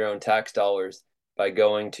utilizing your own tax dollars by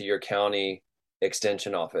going to your county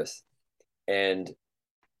extension office and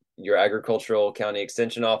your agricultural county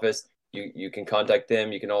extension office. You can contact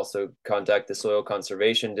them. You can also contact the Soil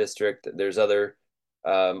Conservation District. There's other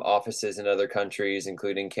offices in other countries,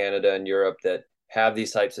 including Canada and Europe, that have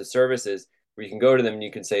these types of services where you can go to them and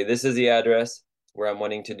you can say, this is the address where I'm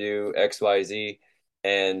wanting to do XYZ,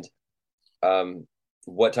 and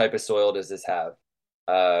what type of soil does this have?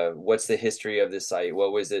 What's the history of this site?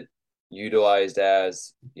 What was it utilized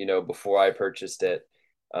as, before I purchased it?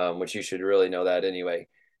 Which you should really know that anyway.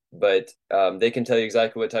 But they can tell you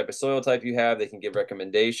exactly what type of soil type you have. They can give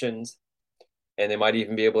recommendations, and they might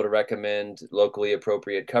even be able to recommend locally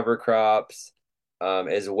appropriate cover crops,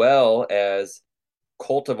 as well as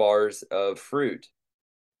cultivars of fruit,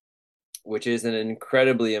 which is an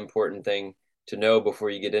incredibly important thing to know before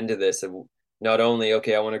you get into this. Not only,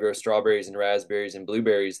 okay, I want to grow strawberries and raspberries and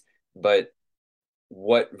blueberries, but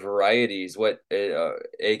what varieties,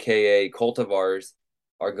 AKA cultivars,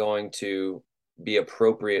 are going to be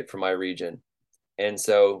appropriate for my region. And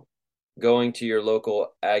so going to your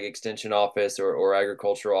local ag extension office or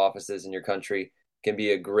agricultural offices in your country can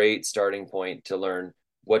be a great starting point to learn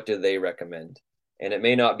what do they recommend. And it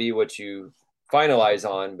may not be what you finalize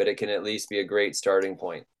on, but it can at least be a great starting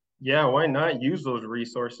point. Yeah, why not use those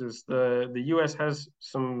resources? The US has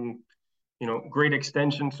some, great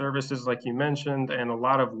extension services like you mentioned, and a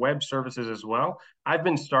lot of web services as well. I've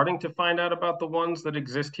been starting to find out about the ones that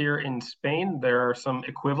exist here in Spain. There are some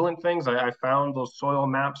equivalent things. I found those soil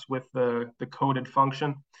maps with the coded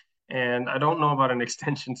function, and I don't know about an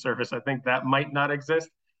extension service. I think that might not exist,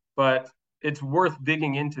 but it's worth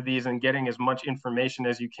digging into these and getting as much information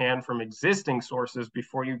as you can from existing sources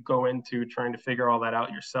before you go into trying to figure all that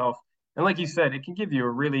out yourself. And like you said, it can give you a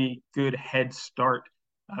really good head start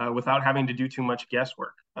without having to do too much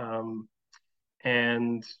guesswork.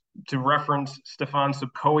 And to reference Stefan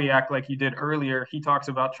Subkowiak, like you did earlier, he talks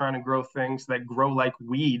about trying to grow things that grow like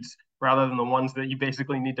weeds rather than the ones that you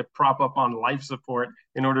basically need to prop up on life support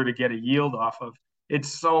in order to get a yield off of. It's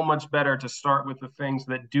so much better to start with the things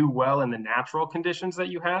that do well in the natural conditions that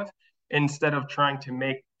you have instead of trying to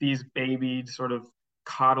make these baby sort of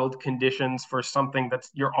coddled conditions for something that's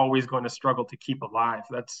you're always going to struggle to keep alive.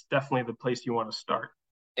 That's definitely the place you want to start.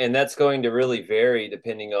 And that's going to really vary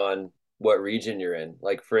depending on what region you're in.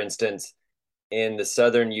 Like, for instance, in the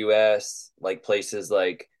southern US, like places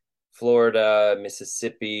like Florida,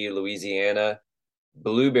 Mississippi, Louisiana,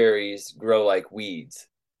 blueberries grow like weeds,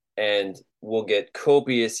 and we'll get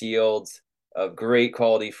copious yields of great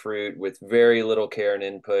quality fruit with very little care and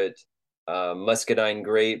input. Muscadine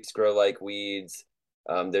grapes grow like weeds.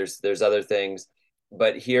 There's other things,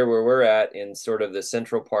 but here where we're at in sort of the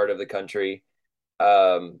central part of the country,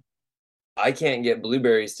 um, I can't get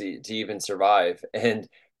blueberries to even survive,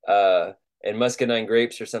 uh, and muscadine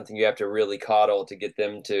grapes are something you have to really coddle to get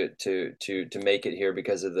them to make it here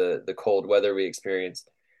because of the cold weather we experience.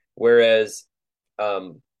 Whereas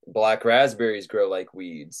black raspberries grow like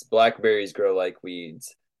weeds, blackberries grow like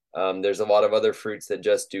weeds. There's a lot of other fruits that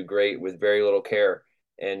just do great with very little care.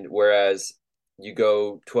 And whereas you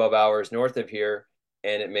go 12 hours north of here,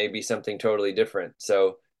 and it may be something totally different.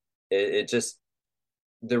 So it just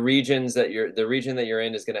the region that you're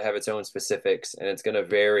in is going to have its own specifics, and it's going to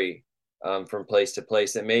vary from place to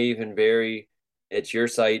place. It may even vary at your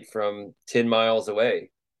site from 10 miles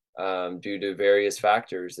away, due to various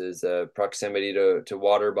factors, as proximity to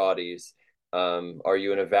water bodies. Are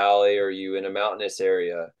you in a valley? Are you in a mountainous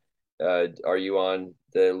area? Are you on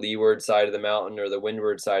the leeward side of the mountain or the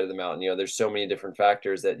windward side of the mountain? There's so many different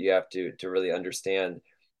factors that you have to really understand,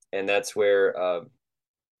 and that's where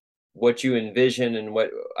what you envision and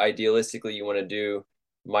what idealistically you want to do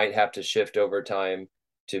might have to shift over time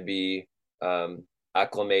to be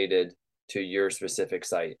acclimated to your specific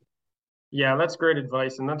site. Yeah, that's great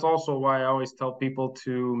advice. And that's also why I always tell people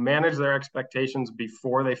to manage their expectations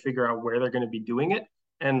before they figure out where they're going to be doing it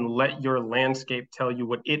and let your landscape tell you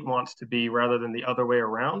what it wants to be rather than the other way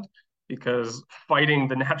around. Because fighting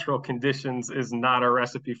the natural conditions is not a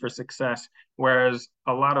recipe for success. Whereas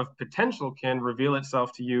a lot of potential can reveal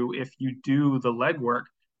itself to you if you do the legwork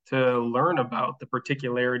to learn about the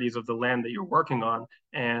particularities of the land that you're working on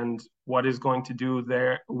and what is going to do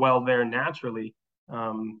there naturally.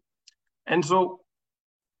 Um, and so,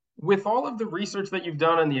 with all of the research that you've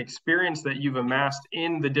done and the experience that you've amassed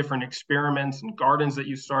in the different experiments and gardens that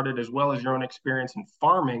you started, as well as your own experience in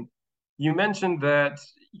farming, you mentioned that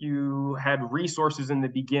you had resources in the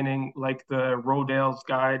beginning, like the Rodale's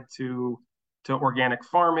Guide to Organic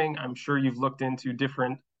Farming. I'm sure you've looked into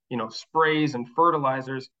different, sprays and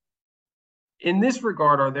fertilizers. In this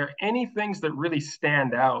regard, are there any things that really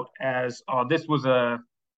stand out as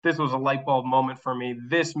this was a light bulb moment for me.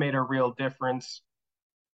 This made a real difference.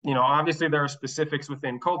 Obviously there are specifics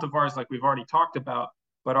within cultivars like we've already talked about,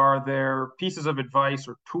 but are there pieces of advice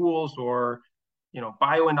or tools or,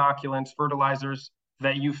 bioinoculants, fertilizers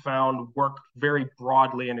that you found work very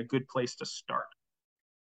broadly and a good place to start?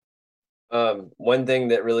 One thing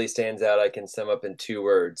that really stands out, I can sum up in two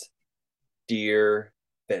words: deer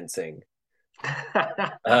fencing.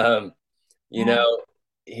 Um, you know,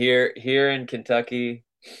 here in Kentucky,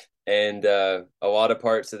 and a lot of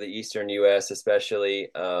parts of the eastern U.S., especially,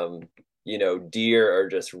 deer are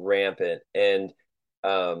just rampant, and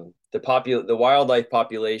the wildlife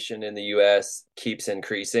population in the U.S. keeps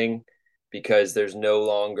increasing because there's no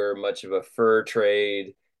longer much of a fur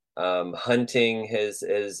trade. Hunting has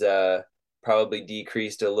probably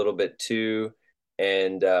decreased a little bit too,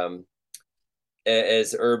 and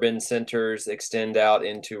as urban centers extend out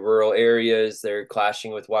into rural areas, they're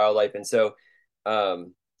clashing with wildlife, and so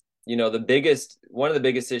um, one of the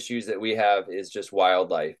biggest issues that we have is just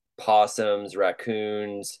wildlife. Possums,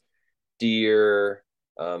 raccoons, deer,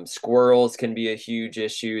 squirrels can be a huge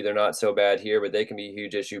issue. They're not so bad here, but they can be a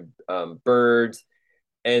huge issue. Birds,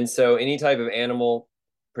 and so any type of animal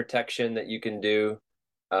protection that you can do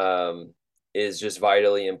is just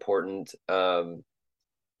vitally important. 7,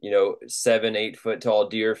 8 foot tall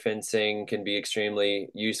deer fencing can be extremely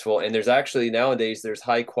useful. And there's actually nowadays there's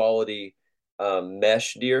high quality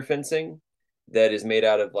mesh deer fencing that is made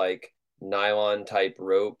out of like nylon type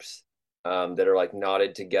ropes that are like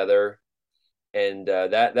knotted together, and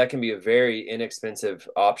that can be a very inexpensive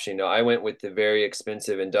option. I went with the very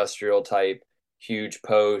expensive industrial type, huge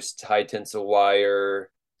post, high tensile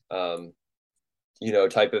wire, um,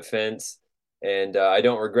 type of fence. And I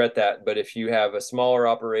don't regret that. But if you have a smaller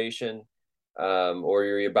operation, or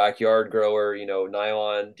you're a backyard grower,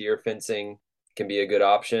 nylon deer fencing can be a good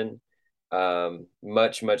option.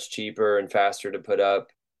 Much, much cheaper and faster to put up.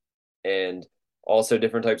 And also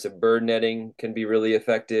different types of bird netting can be really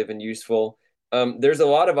effective and useful. There's a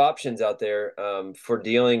lot of options out there for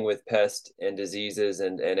dealing with pests and diseases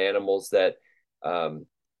and animals that um,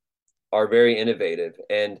 are very innovative.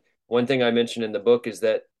 And one thing I mentioned in the book is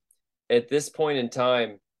that at this point in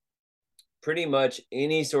time, pretty much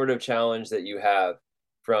any sort of challenge that you have,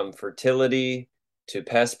 from fertility to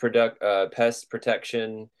pest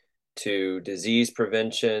protection to disease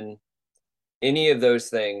prevention, any of those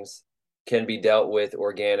things can be dealt with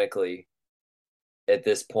organically at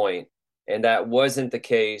this point. And that wasn't the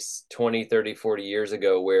case 20, 30, 40 years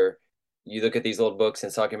ago, where you look at these old books and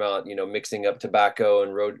it's talking about, mixing up tobacco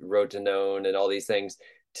and rotenone and all these things.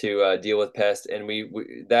 to deal with pests, and we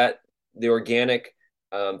that the organic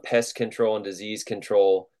pest control and disease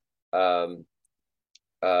control um,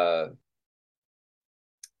 uh,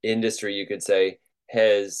 industry, you could say,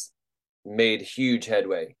 has made huge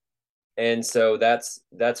headway. And so that's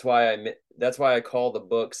why I call the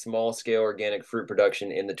book Small Scale Organic Fruit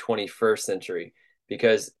Production in the 21st Century,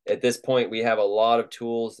 because at this point we have a lot of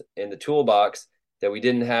tools in the toolbox that we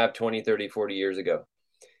didn't have 20, 30, 40 years ago.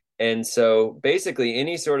 And so basically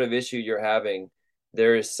any sort of issue you're having,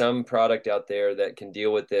 there is some product out there that can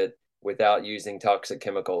deal with it without using toxic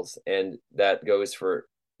chemicals. And that goes for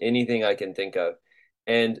anything I can think of.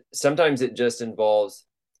 And sometimes it just involves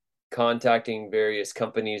contacting various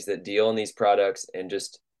companies that deal in these products and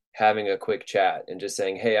just having a quick chat and just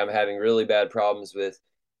saying, hey, I'm having really bad problems with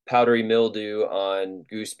powdery mildew on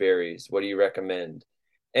gooseberries. What do you recommend?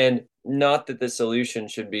 And not that the solution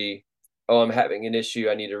should be, oh, I'm having an issue,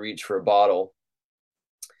 I need to reach for a bottle,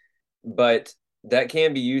 but that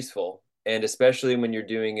can be useful. And especially when you're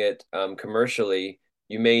doing it commercially,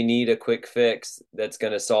 you may need a quick fix that's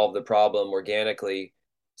going to solve the problem organically,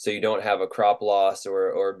 so you don't have a crop loss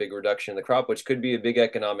or a big reduction in the crop, which could be a big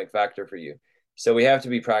economic factor for you. So we have to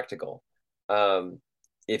be practical. Um,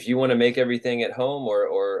 if you want to make everything at home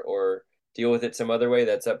or deal with it some other way,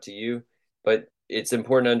 that's up to you. But it's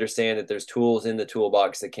important to understand that there's tools in the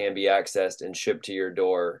toolbox that can be accessed and shipped to your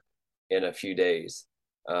door in a few days.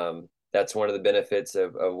 That's one of the benefits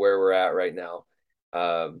of where we're at right now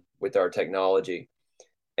with our technology.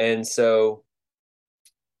 And so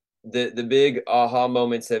the big aha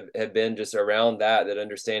moments have been just around that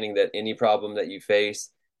understanding that any problem that you face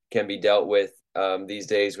can be dealt with these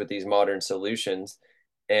days with these modern solutions.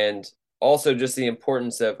 And also just the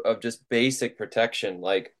importance of just basic protection,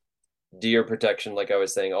 like deer protection, like I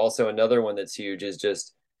was saying. Also, another one that's huge is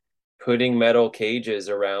just putting metal cages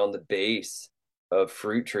around the base of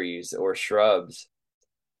fruit trees or shrubs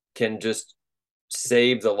can just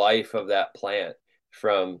save the life of that plant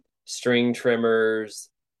from string trimmers,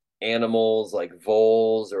 animals like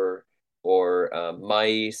voles or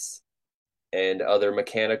mice, and other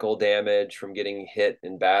mechanical damage from getting hit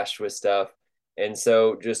and bashed with stuff. And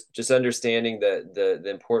so just understanding the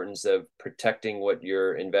importance of protecting what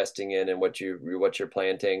you're investing in and what you're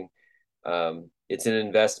planting. It's an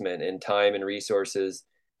investment in time and resources,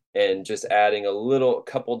 and just adding a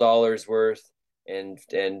couple dollars worth and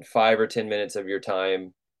 5 or 10 minutes of your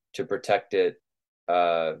time to protect it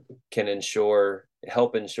uh, can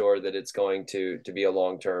help ensure that it's going to be a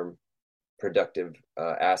long-term productive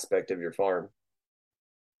aspect of your farm.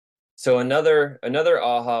 So another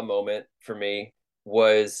aha moment for me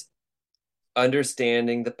was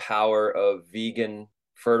understanding the power of vegan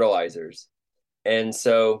fertilizers. And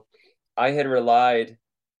so I had relied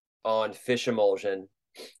on fish emulsion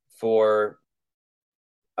for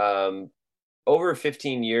um, over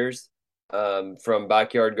 15 years, from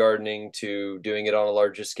backyard gardening to doing it on a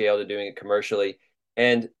larger scale to doing it commercially.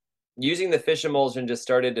 And using the fish emulsion just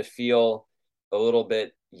started to feel a little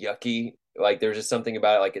bit yucky. Like there's just something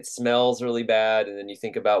about it, like it smells really bad. And then you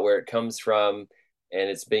think about where it comes from, and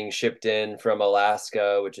it's being shipped in from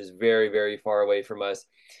Alaska, which is very, very far away from us.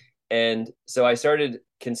 And so I started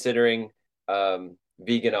considering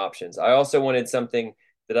vegan options. I also wanted something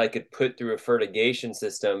that I could put through a fertigation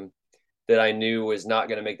system that I knew was not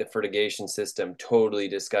going to make the fertigation system totally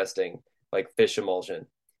disgusting, like fish emulsion.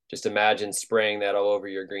 Just imagine spraying that all over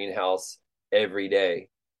your greenhouse every day,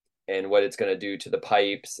 and what it's going to do to the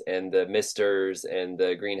pipes and the misters and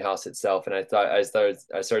the greenhouse itself. And I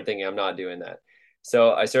started thinking, I'm not doing that.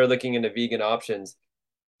 So I started looking into vegan options,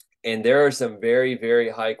 and there are some very, very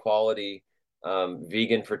high quality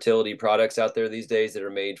vegan fertility products out there these days that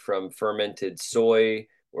are made from fermented soy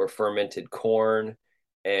or fermented corn.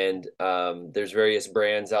 And there's various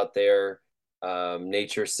brands out there,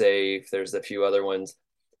 Nature Safe, there's a few other ones.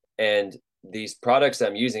 And these products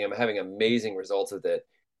I'm using, I'm having amazing results with it.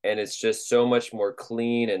 And it's just so much more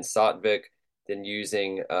clean and sattvic than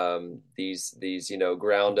using these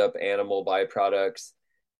ground up animal byproducts.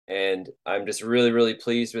 And I'm just really, really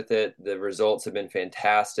pleased with it. The results have been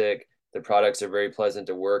fantastic. The products are very pleasant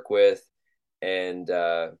to work with, and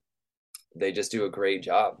they just do a great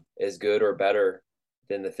job, as good or better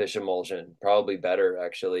than the fish emulsion. Probably better,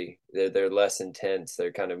 actually. They're less intense.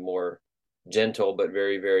 They're kind of more gentle, but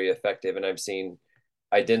very, very effective. And I've seen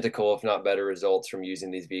identical, if not better, results from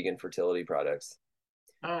using these vegan fertility products.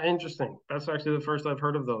 Interesting. That's actually the first I've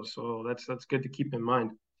heard of those, so that's good to keep in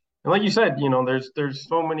mind. And like you said, there's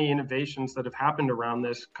so many innovations that have happened around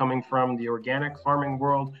this, coming from the organic farming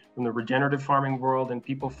world, from the regenerative farming world, and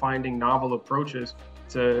people finding novel approaches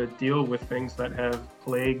to deal with things that have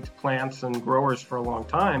plagued plants and growers for a long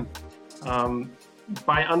time.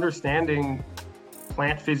 By understanding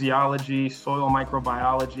plant physiology, soil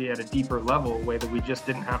microbiology at a deeper level, a way that we just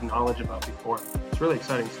didn't have knowledge about before. It's really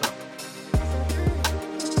exciting stuff.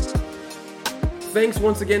 Thanks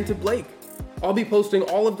once again to Blake. I'll be posting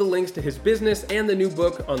all of the links to his business and the new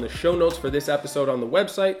book on the show notes for this episode on the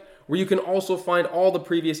website, where you can also find all the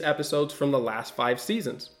previous episodes from the last 5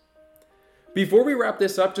 seasons. Before we wrap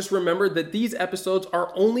this up, just remember that these episodes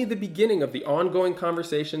are only the beginning of the ongoing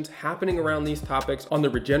conversations happening around these topics on the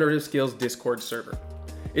Regenerative Skills Discord server.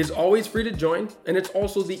 It's always free to join, and it's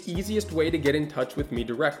also the easiest way to get in touch with me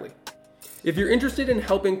directly. If you're interested in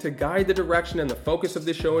helping to guide the direction and the focus of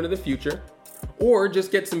this show into the future, or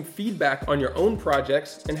just get some feedback on your own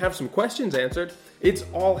projects and have some questions answered, it's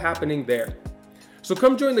all happening there. So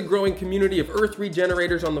come join the growing community of Earth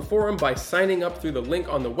Regenerators on the forum by signing up through the link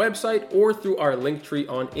on the website or through our link tree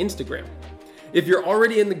on Instagram. If you're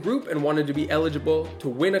already in the group and wanted to be eligible to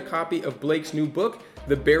win a copy of Blake's new book,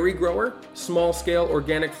 The Berry Grower, Small-Scale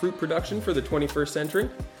Organic Fruit Production for the 21st Century,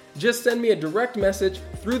 just send me a direct message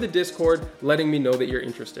through the Discord letting me know that you're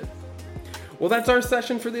interested. Well, that's our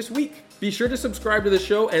session for this week. Be sure to subscribe to the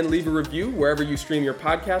show and leave a review wherever you stream your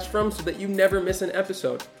podcast from so that you never miss an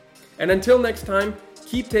episode. And until next time,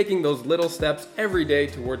 keep taking those little steps every day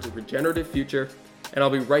towards a regenerative future, and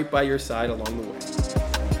I'll be right by your side along the way.